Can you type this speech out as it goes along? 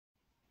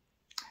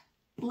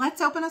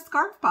Let's open a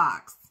scarf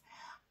box.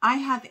 I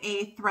have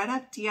a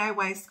Thredup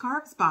DIY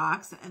scarves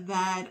box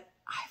that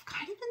I've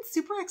kind of been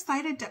super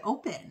excited to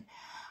open.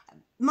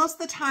 Most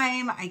of the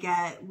time I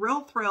get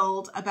real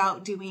thrilled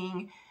about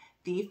doing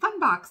the fun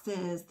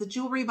boxes, the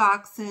jewelry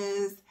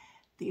boxes,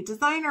 the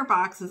designer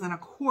boxes, and of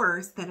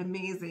course that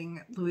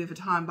amazing Louis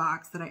Vuitton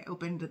box that I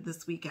opened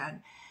this weekend.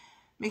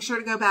 Make sure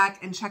to go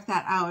back and check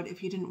that out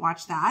if you didn't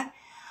watch that.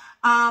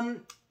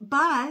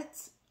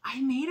 But I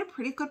made a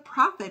pretty good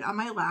profit on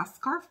my last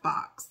scarf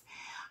box.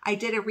 I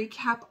did a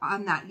recap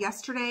on that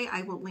yesterday.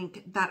 I will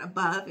link that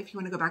above if you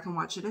want to go back and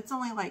watch it. It's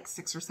only like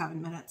 6 or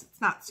 7 minutes. It's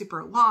not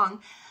super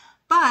long,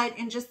 but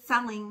in just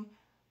selling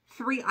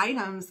 3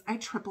 items, I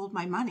tripled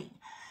my money.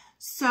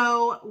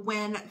 So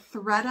when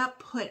Thredup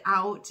put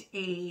out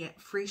a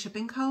free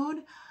shipping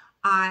code,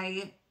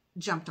 I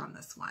jumped on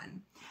this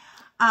one.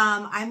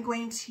 I'm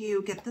going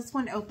to get this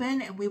one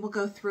open and we will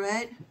go through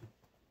it.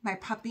 My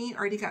puppy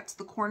already got to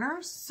the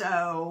corner,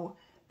 so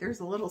there's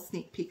a little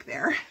sneak peek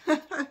there.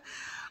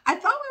 I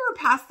thought we were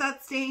past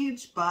that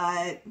stage,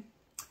 but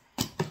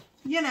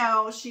you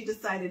know, she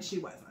decided she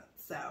wasn't.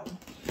 So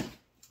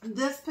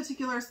this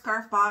particular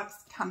scarf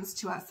box comes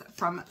to us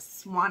from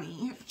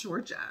Swanee,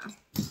 Georgia.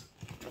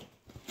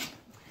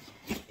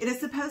 It is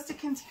supposed to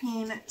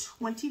contain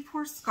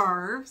 24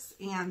 scarves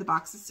and the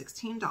box is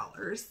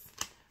 $16.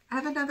 I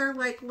have another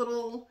like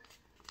little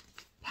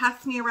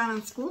pass me around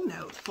in school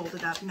note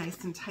folded up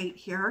nice and tight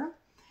here.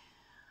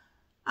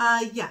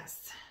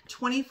 Yes,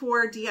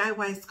 24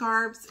 DIY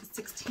scarves,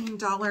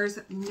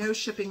 $16, no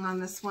shipping on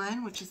this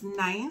one, which is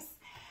nice.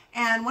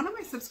 And one of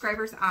my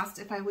subscribers asked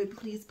if I would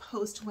please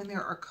post when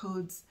there are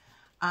codes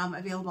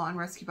available on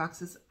rescue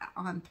boxes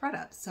on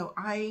Thredup. So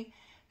I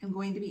am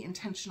going to be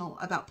intentional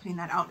about putting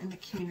that out in the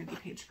community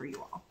page for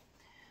you all.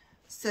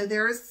 So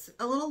there's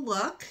a little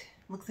look.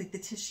 Looks like the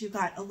tissue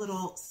got a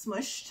little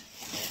smushed.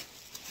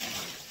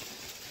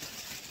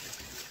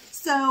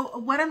 So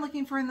what I'm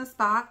looking for in this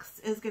box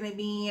is going to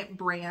be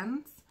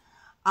brands,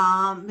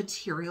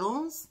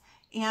 materials,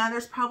 and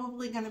there's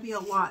probably going to be a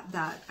lot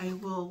that I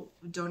will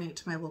donate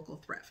to my local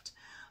thrift.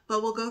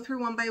 But we'll go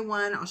through one by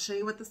one. I'll show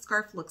you what the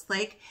scarf looks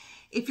like.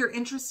 If you're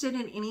interested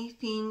in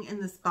anything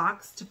in this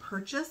box to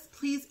purchase,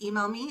 please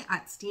email me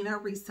at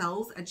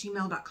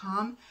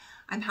stinaresells@gmail.com.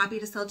 I'm happy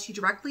to sell to you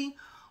directly,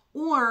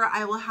 or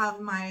I will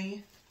have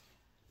my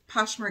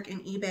Poshmark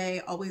and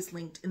eBay always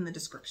linked in the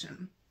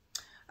description.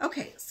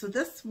 Okay, so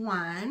this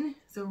one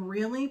is a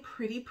really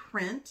pretty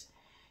print.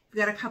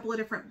 We've got a couple of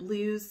different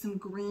blues, some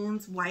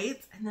greens,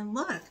 whites, and then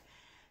look,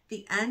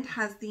 the end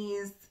has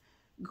these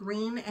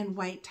green and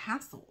white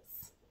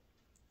tassels.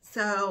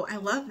 So I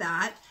love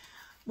that.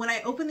 When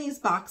I open these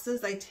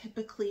boxes, I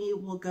typically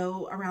will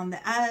go around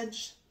the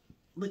edge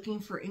looking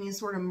for any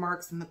sort of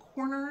marks in the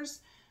corners.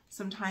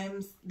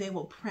 Sometimes they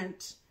will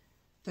print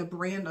the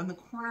brand on the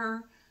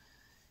corner,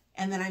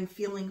 and then I'm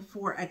feeling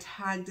for a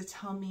tag to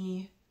tell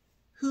me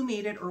who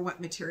made it or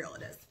what material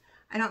it is.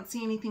 I don't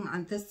see anything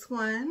on this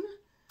one,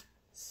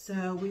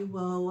 so we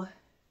will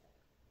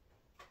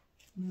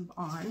move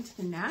on to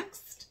the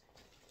next.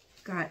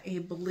 Got a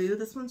blue.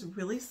 This one's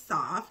really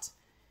soft,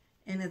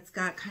 and it's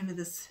got kind of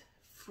this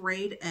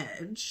frayed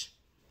edge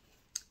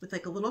with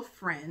like a little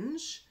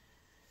fringe.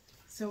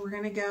 So we're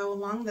going to go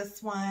along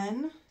this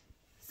one.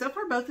 So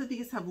far, both of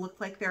these have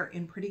looked like they're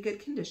in pretty good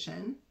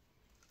condition.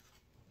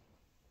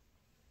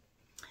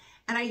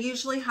 And I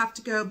usually have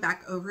to go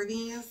back over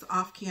these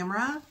off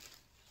camera,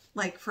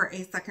 like for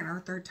a second or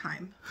third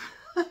time,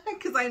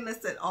 because I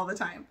miss it all the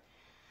time.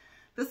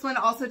 This one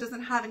also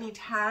doesn't have any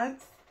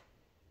tags,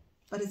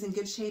 but is in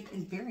good shape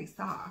and very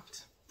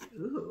soft.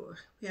 Ooh,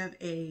 we have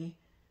a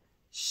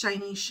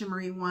shiny,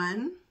 shimmery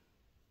one.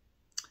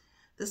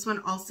 This one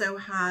also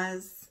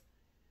has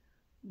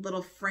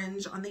little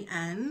fringe on the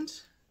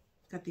end.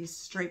 Got these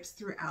stripes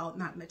throughout,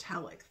 not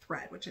metallic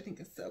thread, which I think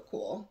is so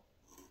cool.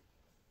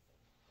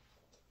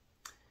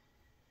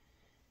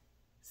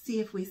 See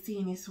if we see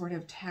any sort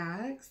of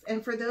tags.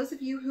 And for those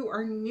of you who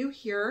are new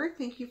here,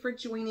 thank you for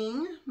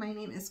joining. My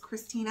name is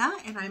Christina,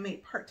 and I'm a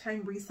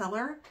part-time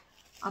reseller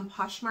on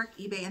Poshmark,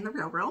 eBay, and the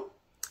Referral.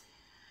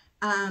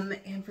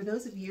 And for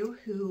those of you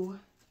who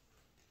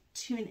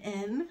tune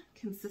in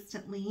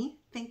consistently,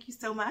 thank you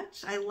so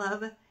much. I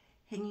love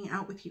hanging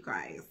out with you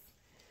guys.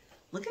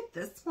 Look at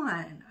this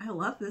one. I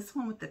love this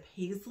one with the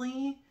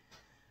paisley,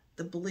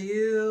 the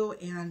blue,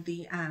 and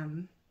the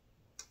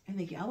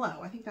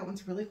yellow. I think that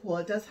one's really cool.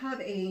 It does have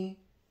a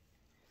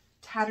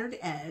tattered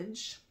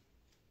edge.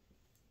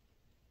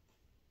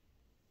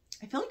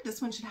 I feel like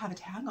this one should have a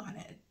tag on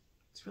it.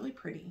 It's really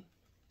pretty.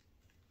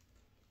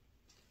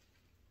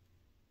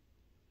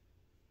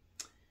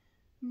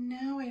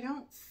 No, I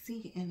don't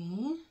see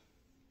any.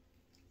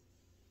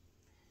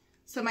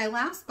 So my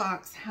last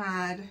box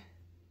had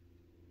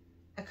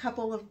a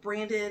couple of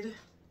branded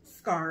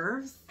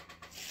scarves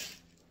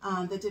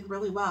that did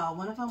really well.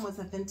 One of them was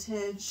a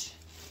vintage.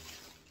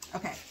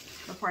 Okay,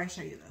 before I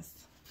show you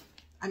this,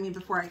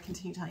 before I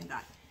continue telling you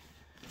that.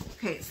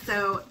 Okay,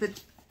 so the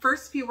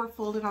first few were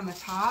folded on the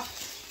top,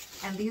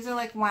 and these are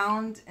like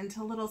wound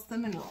into little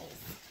cinnamon rolls.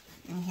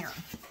 in here.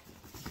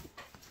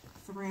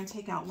 So we're going to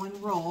take out one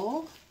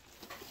roll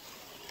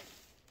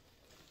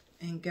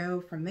and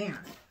go from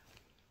there.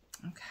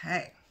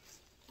 Okay.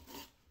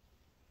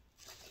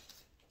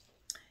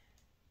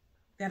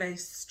 Got a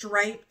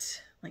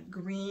striped, like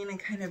green and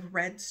kind of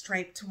red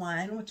striped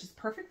one, which is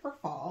perfect for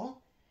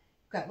fall.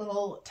 Got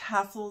little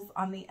tassels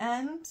on the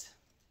end.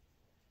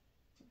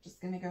 Just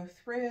going to go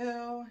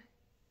through,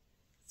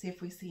 see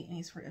if we see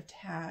any sort of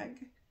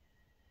tag.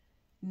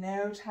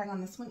 No tag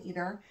on this one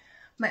either.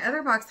 My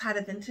other box had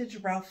a vintage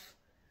Ralph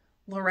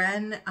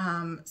Lauren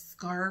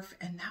scarf,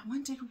 and that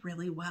one did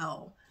really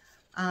well.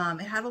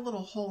 It had a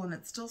little hole and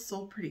it still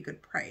sold pretty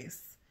good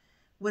price.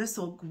 Would have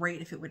sold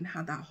great if it wouldn't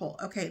have that hole.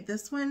 Okay,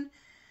 this one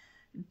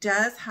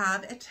does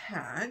have a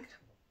tag,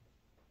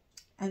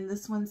 and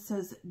this one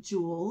says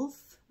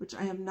Jewels, which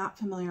I am not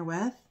familiar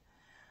with.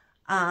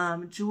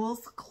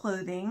 Jewels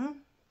Clothing.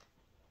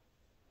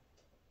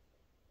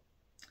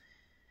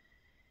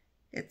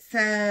 It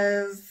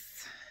says,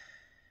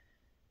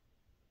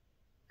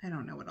 I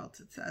don't know what else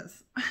it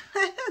says.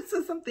 It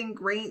says something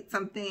great,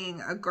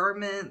 something, a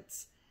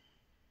garment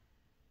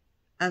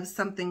of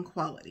something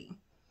quality.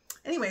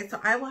 Anyway, so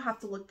I will have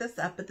to look this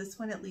up, but this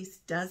one at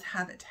least does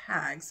have a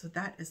tag, so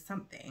that is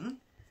something.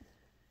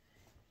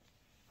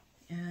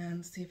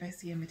 And see if I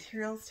see a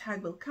materials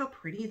tag. Look how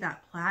pretty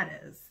that plaid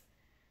is.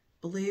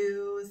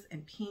 Blues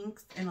and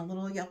pinks and a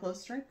little yellow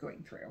stripe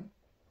going through.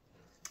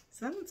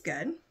 So that one's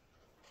good.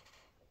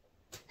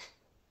 Here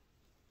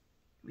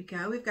we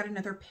go. We've got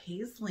another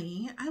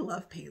paisley. I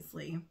love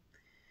paisley.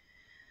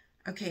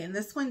 Okay, and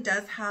this one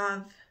does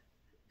have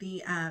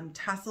the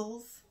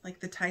tassels, like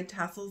the tied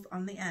tassels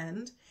on the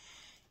end.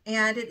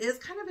 And it is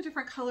kind of a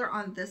different color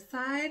on this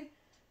side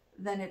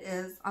than it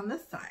is on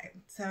this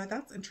side. So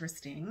that's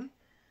interesting.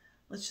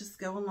 Let's just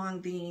go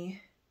along the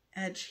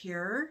edge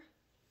here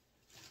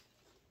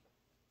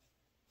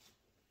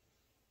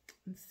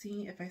and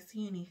see if I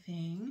see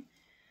anything.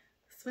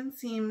 This one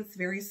seems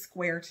very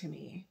square to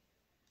me.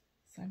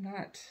 So I'm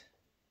not,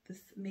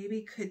 this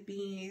maybe could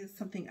be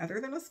something other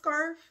than a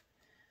scarf.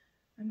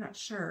 I'm not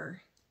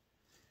sure.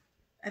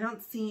 I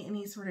don't see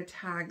any sort of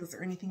tags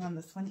or anything on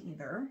this one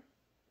either.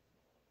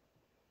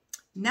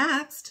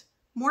 Next,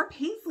 more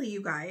paisley,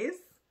 you guys.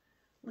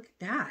 Look at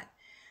that.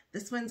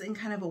 This one's in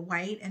kind of a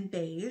white and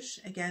beige.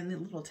 Again, the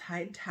little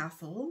tied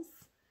tassels.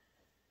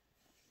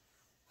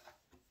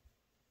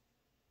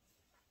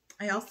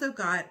 I also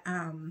got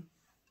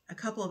a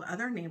couple of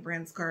other name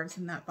brand scarves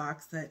in that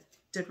box that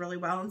did really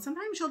well. And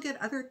sometimes you'll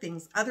get other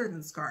things other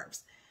than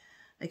scarves.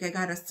 Like I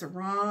got a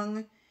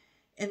sarong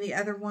in the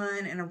other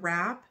one and a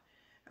wrap.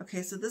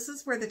 Okay, so this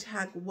is where the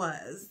tag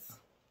was,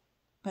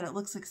 but it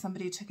looks like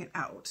somebody took it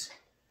out.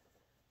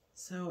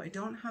 So I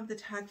don't have the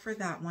tag for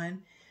that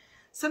one.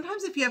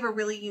 Sometimes if you have a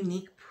really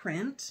unique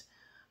print,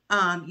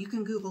 you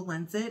can Google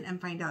Lens it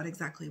and find out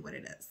exactly what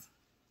it is.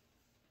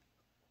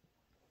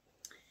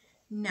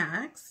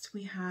 Next,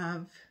 we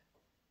have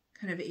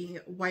kind of a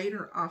white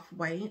or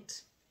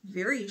off-white,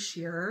 very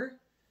sheer.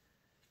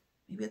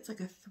 Maybe it's like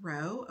a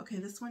throw. Okay,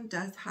 this one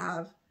does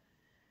have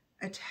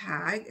a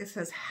tag. It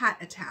says Hat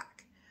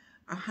Attack,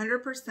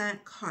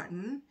 100%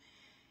 cotton,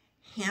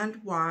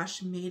 hand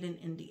wash, made in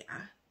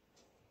India.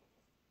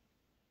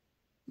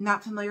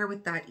 Not familiar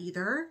with that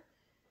either,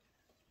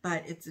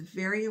 but it's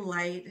very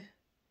light,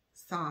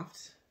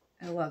 soft.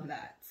 I love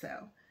that.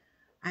 So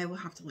I will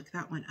have to look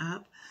that one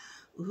up.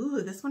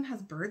 Ooh, this one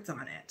has birds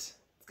on it.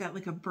 It's got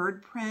like a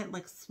bird print,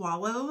 like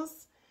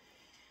swallows.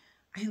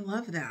 I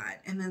love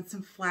that. And then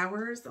some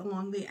flowers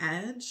along the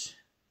edge.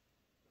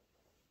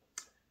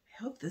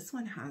 I hope this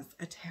one has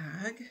a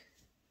tag.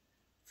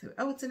 So,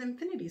 oh, it's an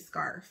infinity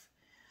scarf.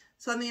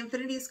 So on the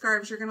infinity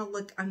scarves, you're going to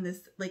look on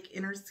this like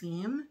inner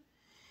seam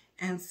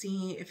and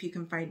see if you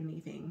can find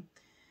anything.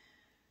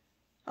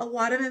 A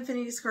lot of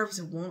infinity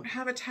scarves won't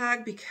have a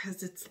tag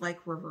because it's like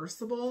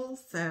reversible.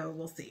 So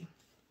we'll see.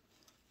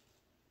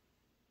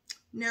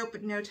 Nope,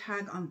 no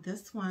tag on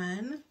this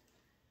one.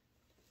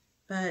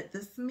 But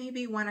this may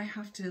be one I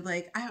have to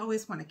like, I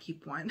always want to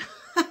keep one.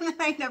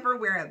 I never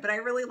wear it, but I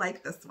really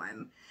like this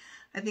one.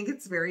 I think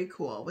it's very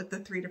cool with the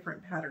 3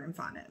 different patterns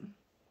on it.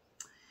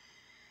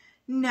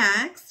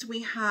 Next,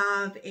 we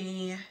have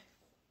a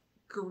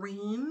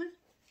green.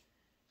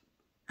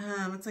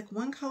 It's like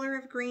one color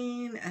of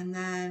green and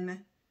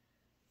then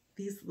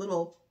these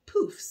little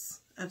poofs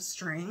of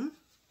string.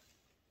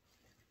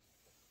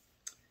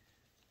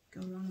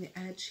 Go along the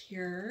edge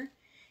here.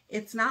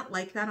 It's not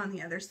like that on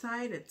the other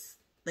side. It's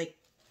like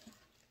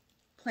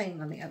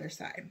playing on the other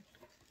side.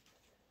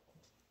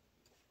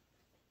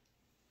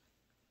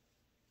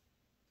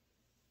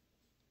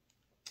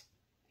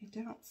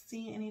 I don't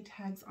see any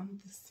tags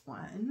on this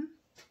one.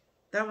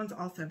 That one's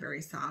also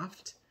very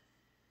soft.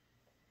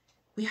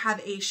 We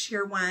have a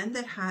sheer one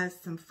that has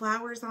some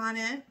flowers on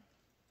it.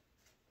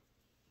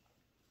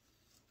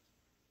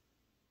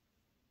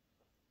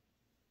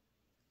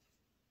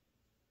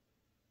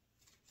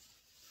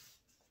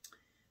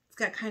 It's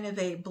got kind of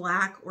a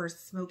black or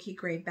smoky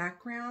gray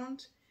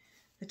background.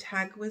 The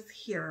tag was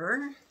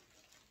here,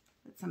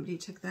 but somebody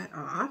took that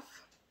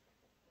off.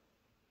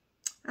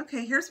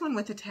 Okay, here's one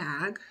with a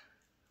tag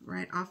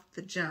right off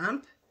the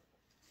jump.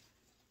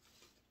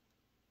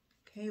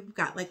 Okay, we've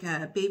got like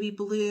a baby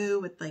blue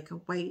with like a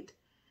white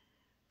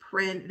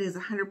print. It is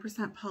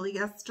 100%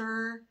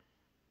 polyester.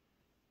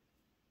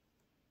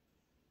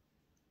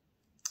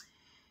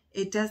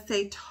 It does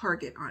say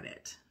Target on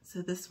it.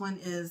 So this one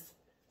is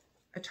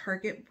a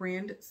Target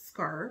brand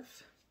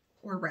scarf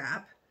or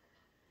wrap.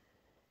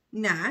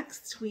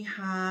 Next, we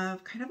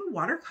have kind of a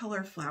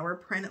watercolor flower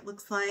print, it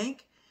looks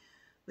like.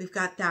 We've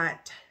got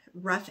that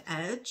rough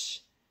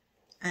edge,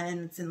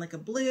 and it's in like a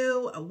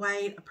blue, a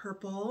white, a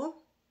purple.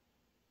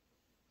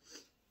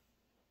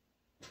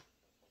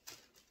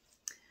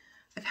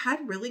 I've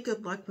had really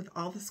good luck with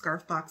all the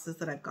scarf boxes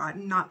that I've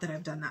gotten. Not that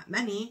I've done that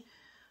many.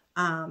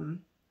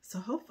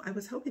 So I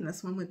was hoping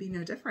this one would be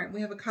no different.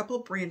 We have a couple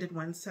branded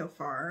ones so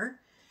far,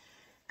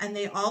 and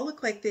they all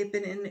look like they've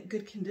been in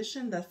good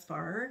condition thus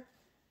far.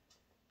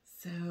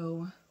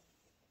 So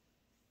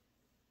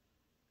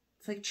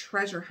it's like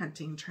treasure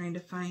hunting, trying to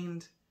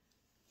find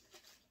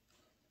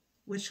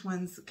which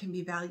ones can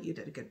be valued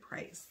at a good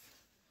price.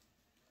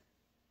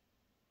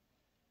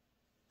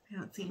 I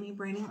don't see any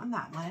branding on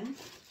that one.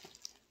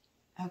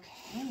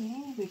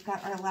 Okay, we've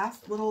got our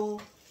last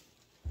little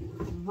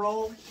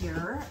roll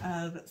here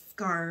of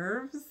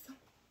scarves.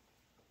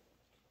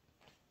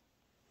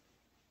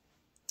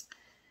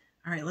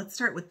 All right, let's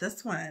start with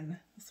this one.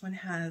 This one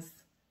has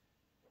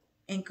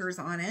anchors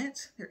on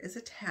it. There is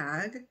a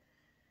tag.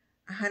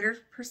 100%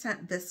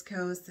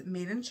 viscose,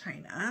 made in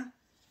China.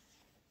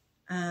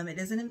 It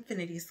is an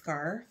infinity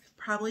scarf.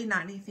 Probably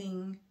not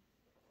anything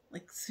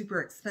like super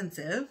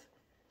expensive.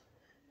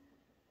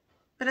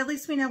 But at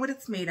least we know what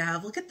it's made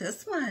of. Look at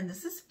this one.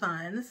 This is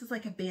fun. This is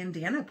like a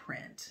bandana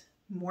print.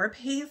 More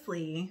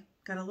paisley.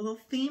 Got a little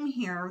theme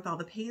here with all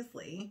the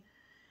paisley.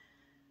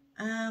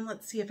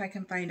 Let's see if I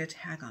can find a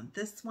tag on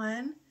this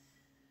one.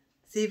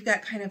 So you've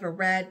got kind of a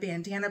red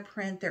bandana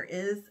print. There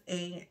is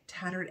a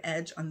tattered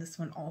edge on this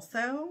one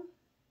also.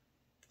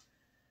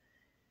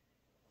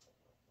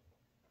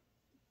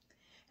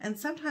 And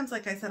sometimes,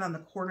 like I said, on the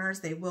corners,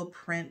 they will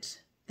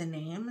print the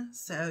name.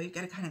 So you've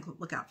got to kind of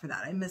look out for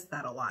that. I miss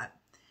that a lot.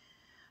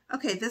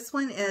 Okay, this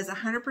one is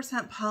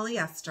 100%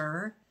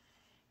 polyester,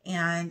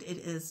 and it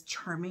is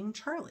Charming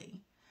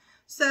Charlie.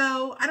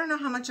 So I don't know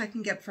how much I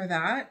can get for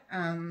that.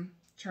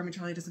 Charming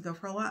Charlie doesn't go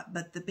for a lot,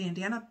 but the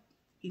bandana,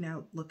 you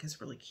know, look is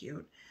really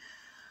cute.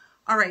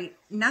 All right,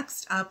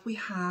 next up we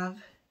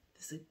have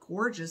this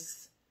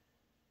gorgeous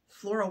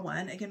floral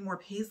one. Again, more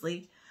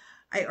paisley.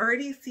 I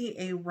already see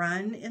a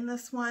run in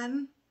this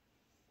one.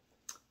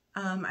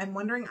 I'm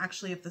wondering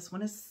actually if this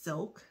one is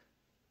silk.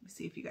 Let me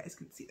see if you guys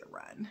can see the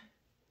run.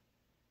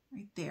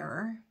 Right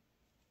there.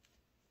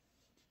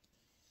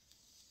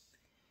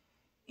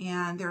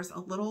 And there's a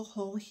little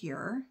hole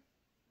here.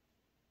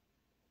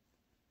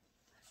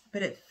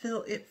 But it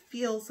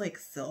feels like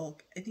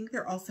silk. I think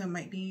there also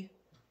might be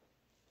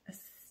a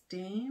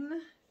stain.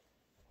 Let's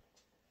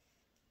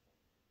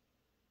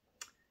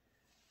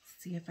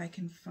see if I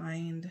can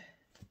find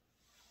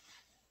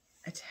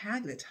a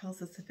tag that tells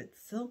us if it's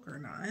silk or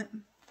not.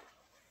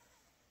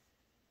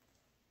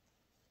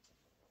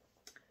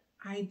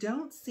 I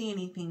don't see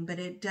anything, but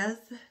it does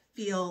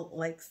feel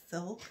like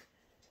silk.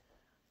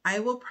 I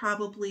will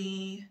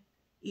probably,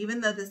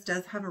 even though this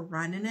does have a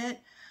run in it,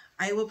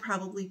 I will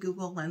probably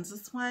Google Lens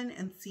this one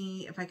and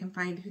see if I can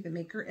find who the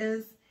maker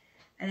is.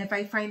 And if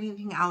I find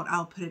anything out,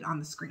 I'll put it on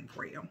the screen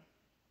for you.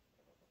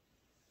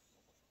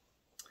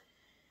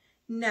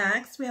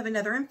 Next, we have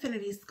another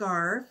infinity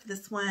scarf.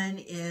 This one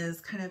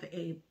is kind of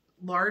a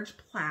large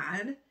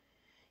plaid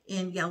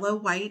in yellow,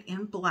 white,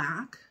 and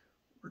black,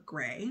 or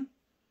gray.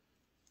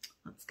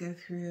 Let's go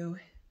through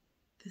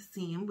the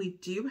seam. We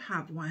do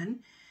have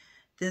one.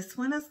 This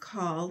one is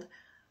called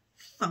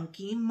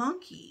Funky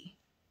Monkey.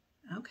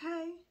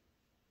 Okay.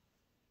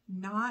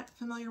 Not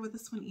familiar with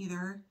this one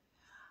either.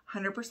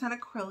 100%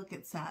 acrylic,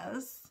 it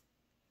says.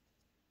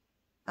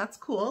 That's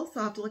cool. So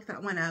I'll have to look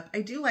that one up.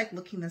 I do like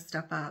looking this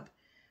stuff up.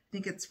 I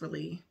think it's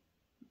really,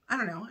 I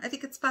don't know. I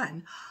think it's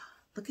fun.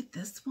 Look at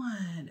this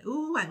one.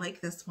 Ooh, I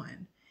like this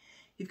one.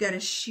 You've got a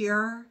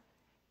sheer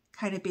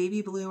kind of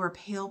baby blue or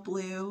pale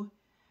blue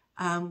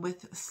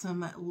with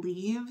some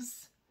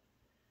leaves.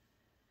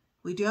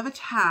 We do have a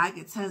tag.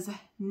 It says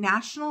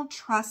National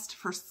Trust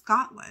for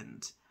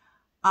Scotland.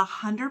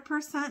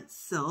 100%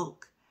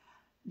 silk,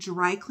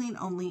 dry clean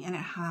only, and it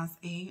has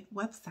a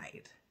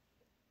website.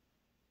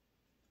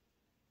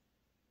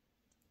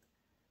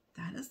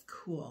 That is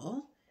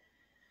cool.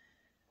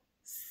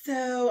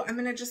 So I'm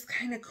going to just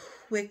kind of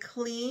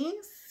quickly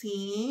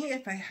see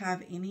if I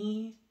have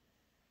any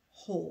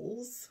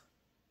holes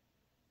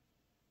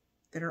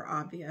that are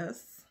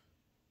obvious.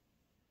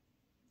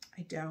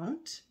 I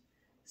don't.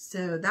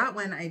 So that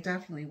one I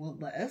definitely will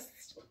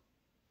list.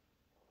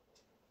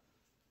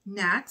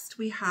 Next,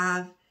 we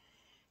have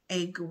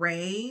a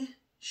gray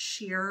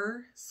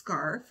sheer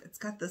scarf. It's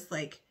got this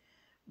like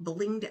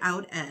blinged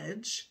out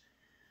edge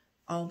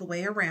all the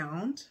way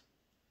around.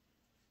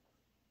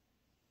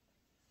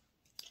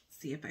 Let's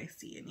see if I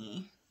see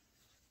any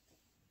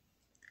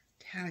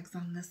tags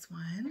on this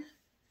one.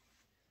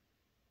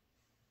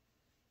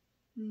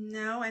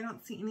 No, I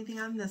don't see anything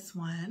on this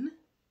one.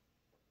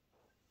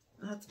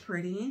 That's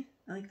pretty.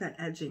 I like that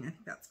edging. I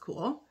think that's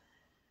cool.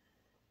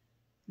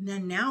 And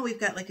then now we've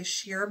got like a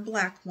sheer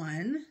black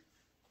one.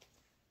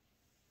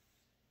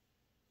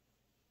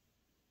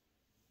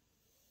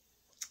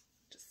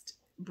 Just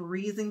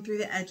breezing through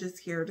the edges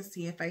here to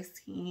see if I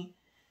see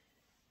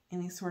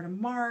any sort of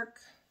mark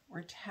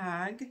or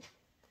tag.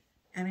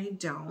 And I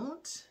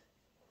don't.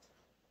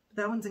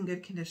 That one's in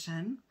good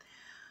condition.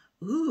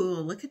 Ooh,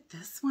 look at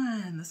this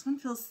one. This one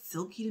feels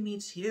silky to me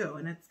too.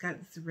 And it's got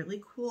this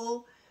really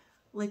cool,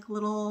 like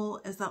little,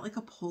 is that like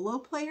a polo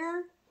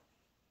player?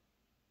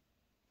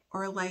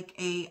 Or like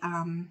a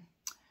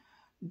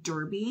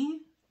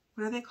derby?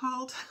 What are they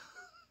called?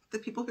 The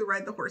people who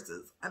ride the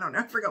horses. I don't know.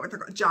 I forgot what they're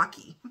called.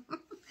 Jockey.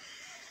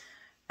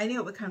 I knew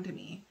it would come to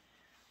me.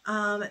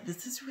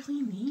 This is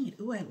really neat.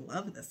 Ooh, I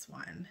love this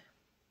one.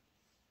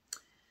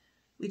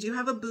 We do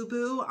have a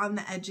boo-boo on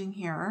the edging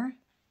here.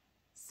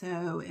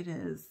 So it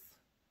is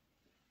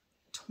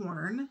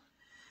torn,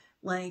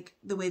 like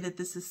the way that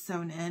this is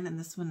sewn in, and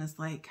this one is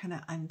like kind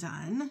of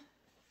undone.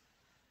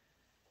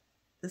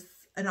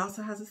 It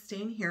also has a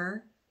stain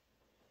here,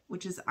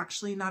 which is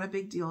actually not a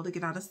big deal to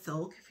get out of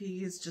silk. If you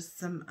use just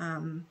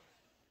some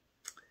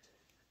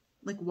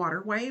like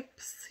water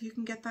wipes, you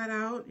can get that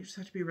out. You just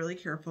have to be really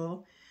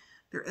careful.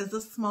 There is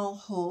a small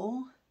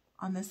hole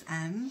on this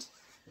end.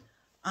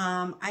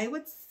 I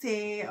would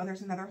say, oh,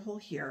 there's another hole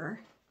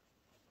here.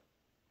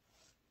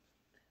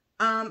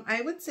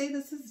 I would say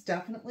this is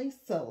definitely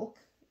silk,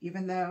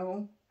 even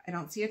though I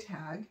don't see a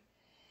tag.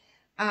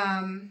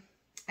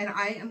 And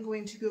I am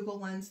going to Google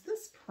Lens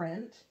this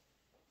print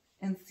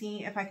and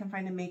see if I can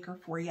find a maker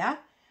for you.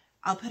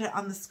 I'll put it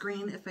on the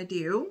screen if I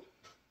do,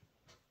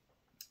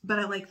 but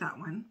I like that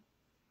one.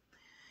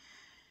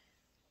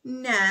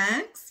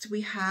 Next,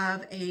 we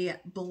have a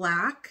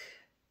black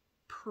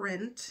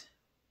print,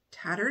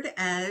 tattered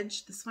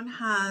edge. This one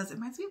has, it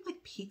reminds me of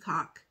like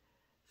peacock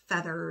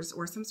feathers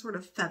or some sort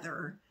of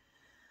feather.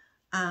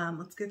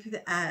 Let's go through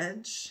the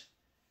edge,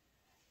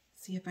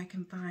 see if I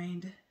can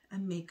find a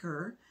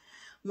maker.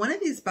 One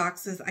of these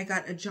boxes, I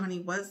got a Johnny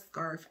Was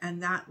scarf,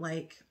 and that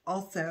like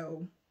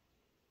also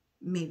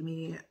made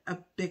me a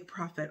big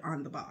profit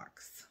on the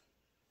box.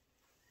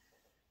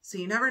 So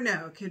you never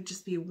know. It could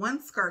just be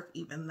one scarf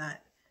even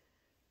that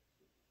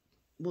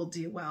will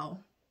do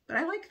well. But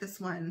I like this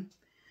one.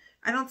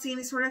 I don't see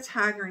any sort of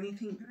tag or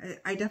anything.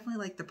 I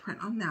definitely like the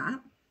print on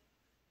that.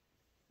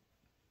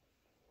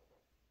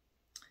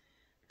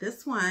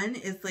 This one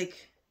is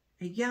like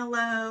a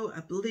yellow,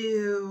 a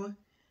blue,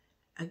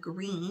 a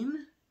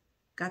green.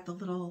 Got the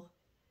little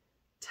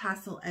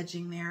tassel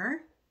edging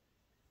there.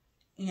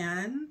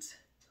 And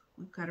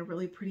we've got a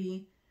really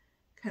pretty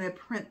kind of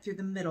print through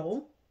the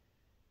middle.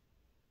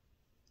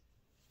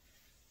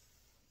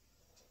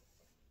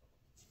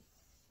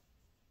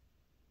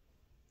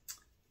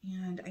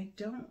 And I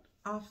don't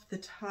off the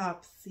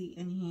top see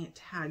any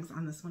tags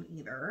on this one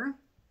either.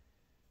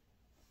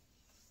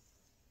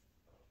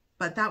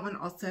 But that one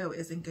also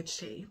is in good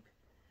shape.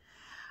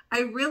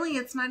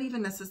 It's not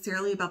even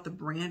necessarily about the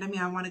brand. I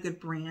mean, I want a good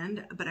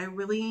brand, but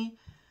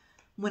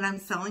when I'm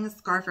selling a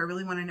scarf, I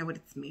really want to know what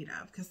it's made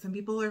of, because some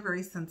people are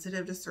very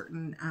sensitive to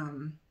certain,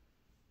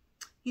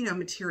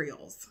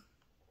 materials.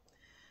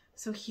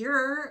 So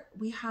here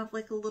we have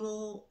like a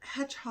little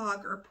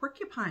hedgehog or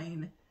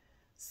porcupine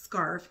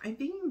scarf. I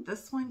think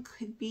this one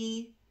could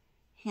be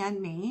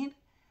handmade,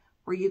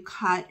 where you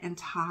cut and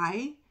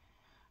tie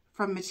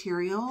from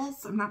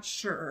materials. I'm not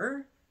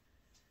sure,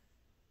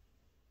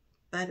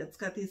 but it's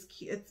got these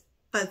cute, it's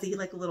fuzzy,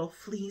 like a little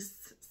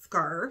fleece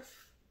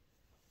scarf.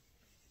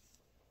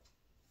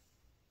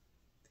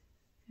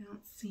 I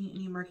don't see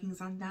any markings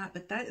on that,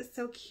 but that is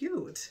so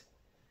cute.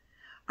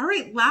 All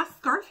right, last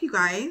scarf, you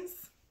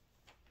guys.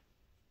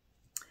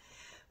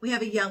 We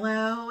have a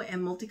yellow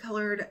and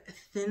multicolored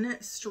thin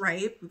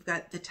stripe. We've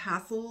got the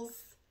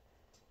tassels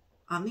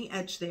on the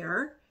edge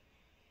there.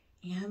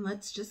 And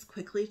let's just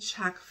quickly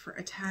check for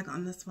a tag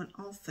on this one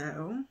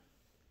also.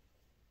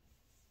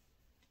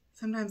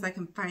 Sometimes I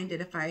can find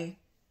it if I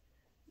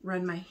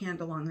run my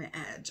hand along the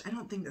edge. I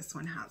don't think this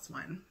one has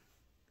one.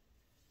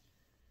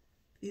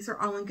 These are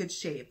all in good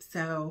shape.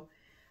 So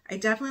I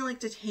definitely like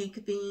to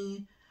take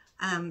the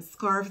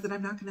scarves that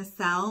I'm not going to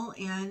sell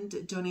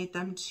and donate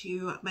them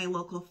to my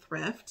local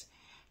thrift.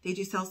 They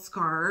do sell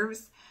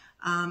scarves,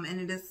 and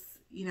it is,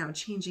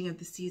 changing of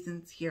the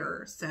seasons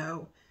here.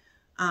 So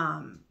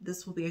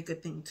this will be a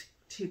good thing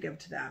to give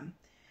to them.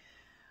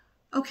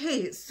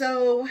 Okay,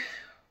 so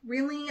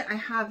really I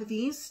have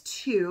these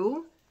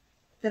two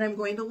that I'm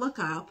going to look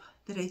up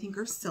that I think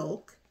are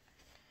silk.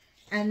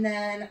 And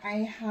then I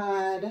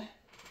had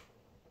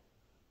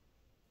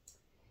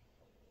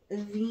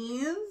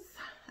these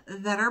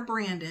that are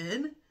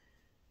branded.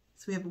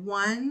 So we have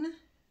 1,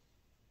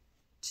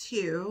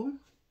 2,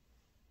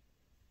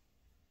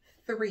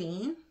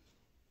 3,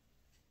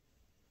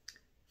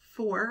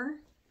 4,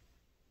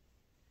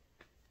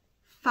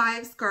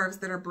 5 scarves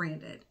that are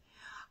branded.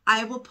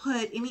 I will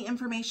put any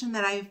information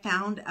that I have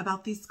found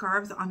about these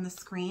scarves on the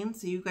screen,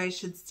 so you guys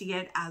should see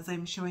it as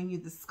I'm showing you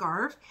the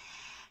scarf.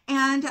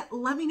 And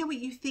let me know what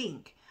you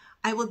think.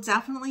 I will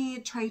definitely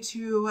try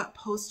to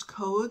post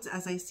codes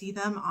as I see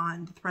them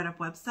on the Thredup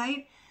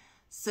website.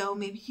 So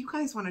maybe you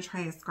guys want to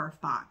try a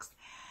scarf box.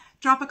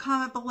 Drop a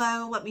comment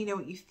below. Let me know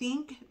what you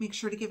think. Make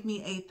sure to give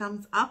me a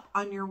thumbs up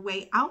on your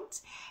way out.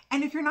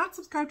 And if you're not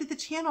subscribed to the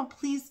channel,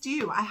 please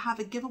do. I have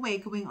a giveaway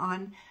going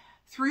on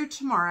through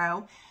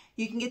tomorrow.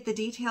 You can get the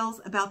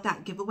details about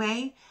that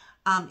giveaway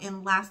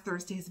in last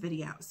Thursday's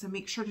video. So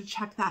make sure to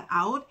check that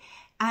out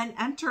and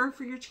enter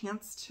for your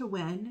chance to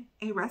win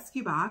a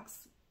rescue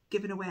box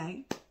given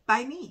away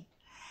by me.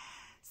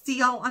 See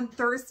y'all on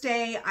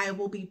Thursday. I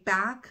will be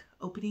back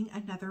opening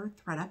another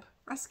Thredup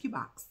rescue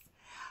box.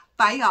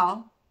 Bye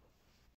y'all.